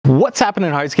What's happening,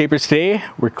 Hardscapers? Today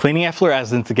we're cleaning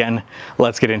Efflorescence again.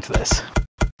 Let's get into this.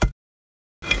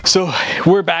 So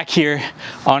we're back here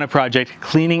on a project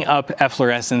cleaning up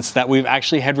Efflorescence that we've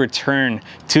actually had returned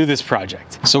to this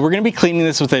project. So we're going to be cleaning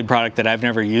this with a product that I've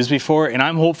never used before, and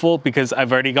I'm hopeful because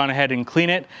I've already gone ahead and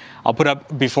cleaned it. I'll put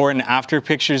up before and after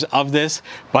pictures of this,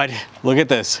 but look at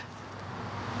this.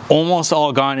 Almost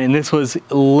all gone, and this was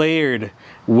layered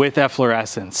with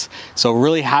Efflorescence. So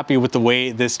really happy with the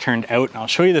way this turned out, and I'll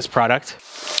show you this product.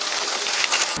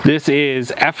 This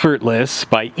is Effortless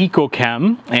by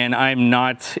EcoChem, and I'm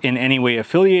not in any way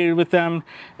affiliated with them,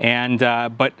 and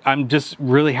but I'm just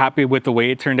really happy with the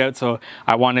way it turned out, so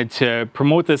I wanted to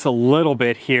promote this a little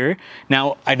bit here.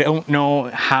 Now, I don't know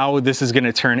how this is going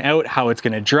to turn out, how it's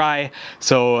going to dry,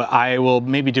 so I will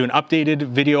maybe do an updated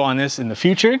video on this in the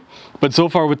future, but so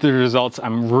far with the results,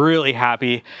 I'm really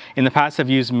happy. In the past, I've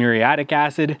used muriatic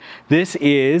acid. This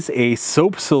is a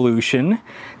soap solution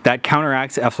that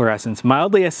counteracts Efflorescence.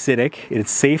 Mildly acidic,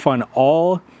 it's safe on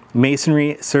all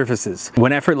masonry surfaces.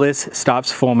 When Effortless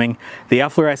stops foaming, the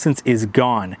Efflorescence is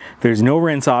gone. There's no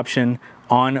rinse option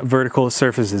on vertical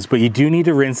surfaces, but you do need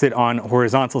to rinse it on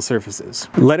horizontal surfaces.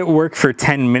 Let it work for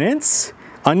 10 minutes,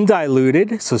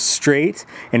 undiluted, so straight,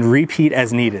 and repeat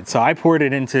as needed. So I poured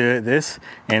it into this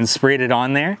and sprayed it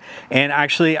on there, and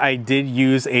actually I did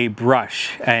use a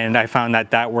brush, and I found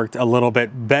that that worked a little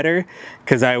bit better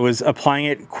because I was applying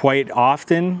it quite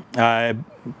often,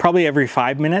 probably every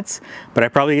 5 minutes, but I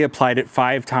probably applied it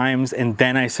 5 times, and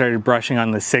then I started brushing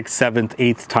on the 6th, 7th,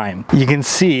 8th time. You can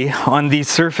see on these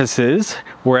surfaces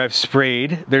where I've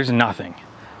sprayed, there's nothing.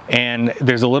 And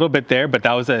there's a little bit there, but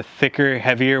that was a thicker,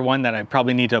 heavier one that I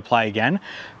probably need to apply again.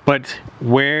 But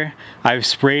where I've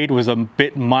sprayed was a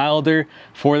bit milder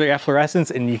for the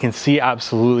Efflorescence, and you can see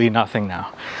absolutely nothing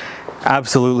now.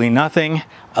 Absolutely nothing.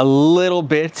 A little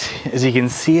bit, as you can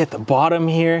see at the bottom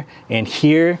here and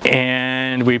here,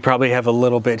 and we probably have a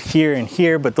little bit here and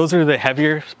here, but those are the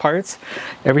heavier parts.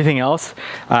 Everything else,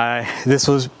 this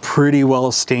was pretty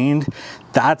well stained.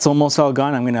 That's almost all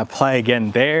gone. I'm gonna apply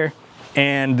again there.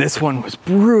 And this one was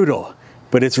brutal,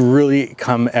 but it's really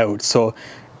come out. So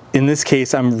in this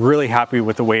case, I'm really happy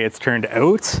with the way it's turned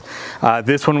out.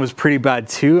 This one was pretty bad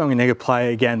too. I'm gonna apply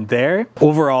again there.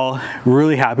 Overall,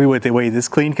 really happy with the way this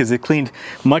cleaned because it cleaned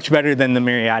much better than the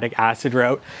muriatic acid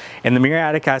route. And the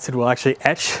muriatic acid will actually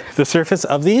etch the surface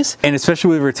of these. And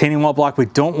especially with retaining wall block, we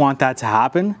don't want that to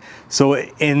happen. So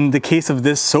in the case of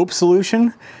this soap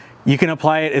solution, you can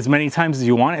apply it as many times as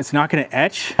you want. It's not going to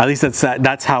etch. At least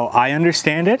that's how I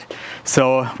understand it.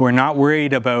 So we're not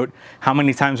worried about how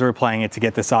many times we're applying it to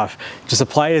get this off. Just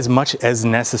apply it as much as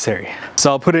necessary.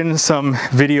 So I'll put in some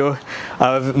video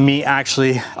of me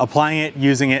actually applying it,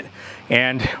 using it,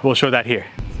 and we'll show that here.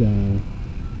 It's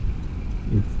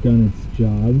done its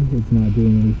job. It's not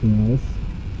doing anything else.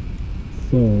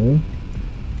 So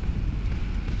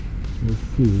we'll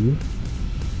see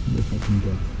if I can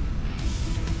get.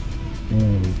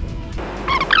 There we go.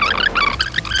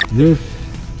 This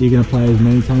you can apply as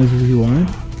many times as you want.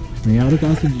 Muriatic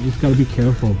acid, you just got to be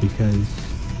careful because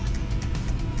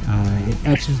it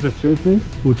etches the surface,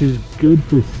 which is good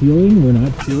for sealing. We're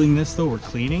not sealing this though, we're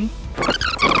cleaning.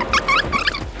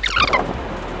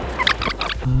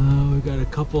 We've got a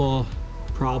couple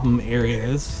problem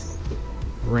areas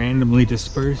randomly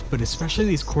dispersed, but especially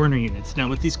these corner units. Now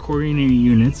with these corner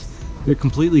units, they're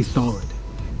completely solid.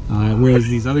 Whereas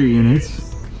these other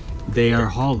units, they are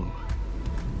hollow.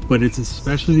 But it's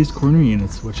especially these corner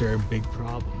units which are a big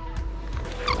problem.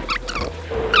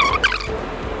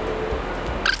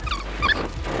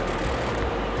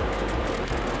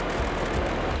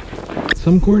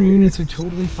 Some corner units are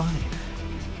totally fine.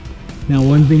 Now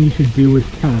one thing you should do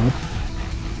with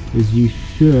caps is you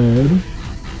should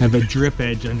have a drip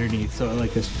edge underneath, so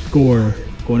like a score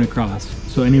going across.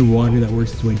 So any water that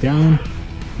works its way down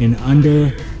and under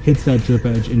hits that drip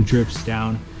edge and drips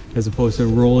down, as opposed to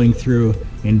rolling through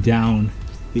and down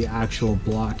the actual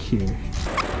block here.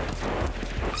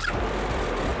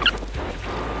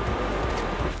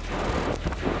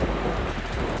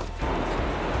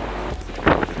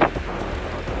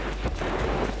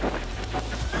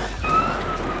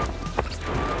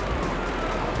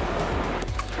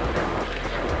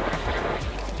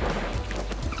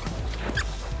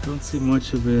 Don't see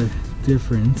much of a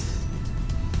difference.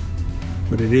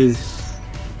 But it is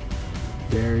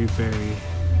very, very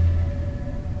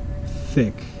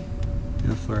thick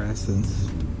Efflorescence.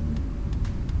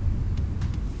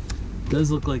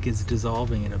 Does look like it's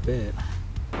dissolving in a bit.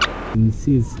 You can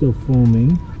see it's still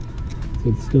foaming,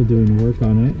 so it's still doing work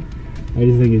on it. I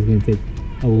just think it's going to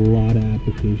take a lot of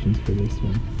applications for this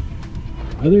one.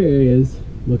 Other areas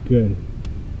look good.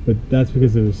 but that's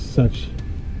because it was such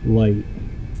light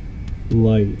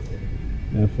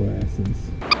efflorescence.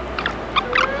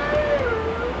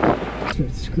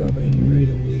 Start scrubbing right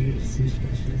away to see if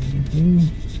that does anything.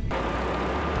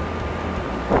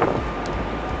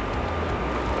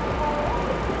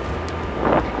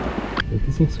 But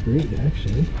this looks great,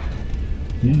 actually.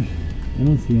 Yeah, I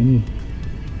don't see any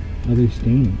other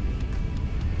staining.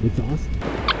 It's awesome.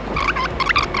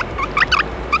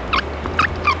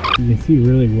 You can see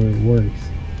really where it works,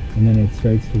 and then it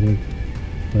starts to work.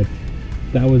 But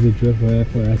that was a drip of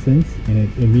efflorescence, and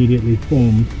it immediately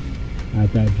foamed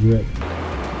at that drip.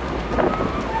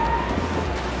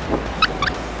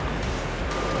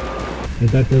 And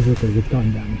that does look like it's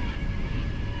gone down.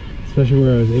 Especially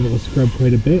where I was able to scrub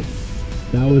quite a bit.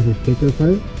 That was a thicker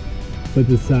part, but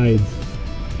the sides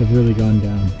have really gone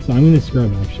down. So I'm going to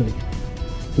scrub actually.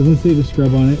 Doesn't say to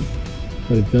scrub on it,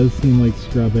 but it does seem like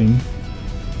scrubbing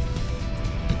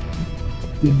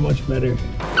did much better.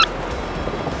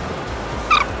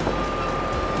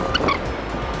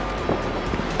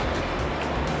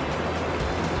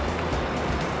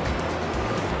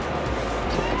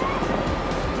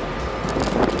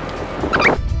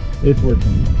 It's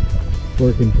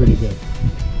working pretty good.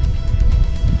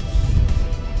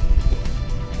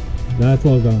 That's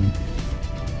all gone.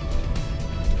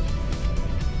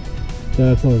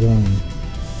 That's all gone.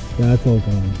 That's all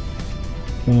gone.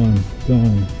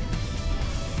 Gone.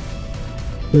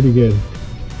 Pretty good.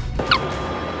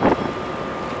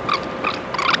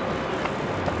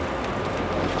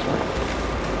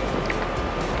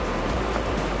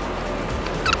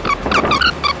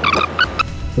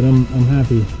 But I'm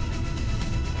happy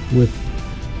with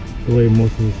the way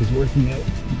most of this is working out.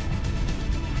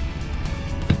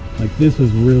 Like this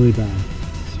was really bad,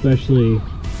 especially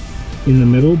in the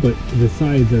middle, but the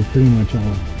sides are pretty much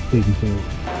all taken care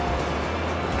of.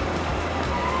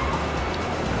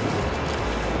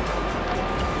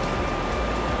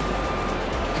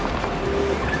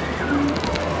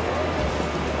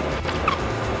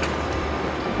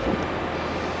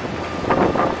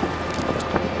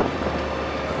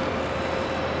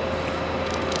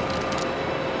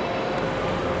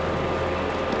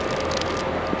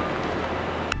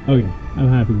 Okay, I'm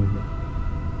happy with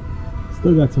it.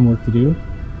 Still got some work to do,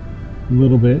 a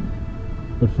little bit,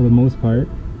 but for the most part,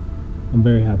 I'm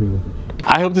very happy with it.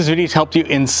 I hope this video has helped you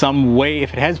in some way.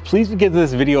 If it has, please give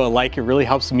this video a like. It really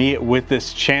helps me with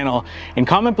this channel. And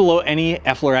comment below any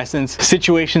efflorescence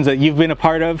situations that you've been a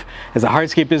part of. As a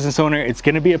hardscape business owner, it's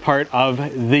going to be a part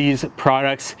of these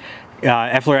products.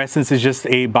 Efflorescence is just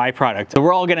a byproduct. So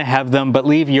we're all going to have them, but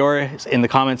leave yours in the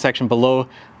comment section below.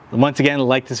 Once again,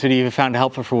 like this video if you found it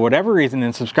helpful for whatever reason,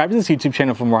 and subscribe to this YouTube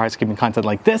channel for more hardscaping content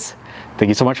like this. Thank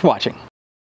you so much for watching.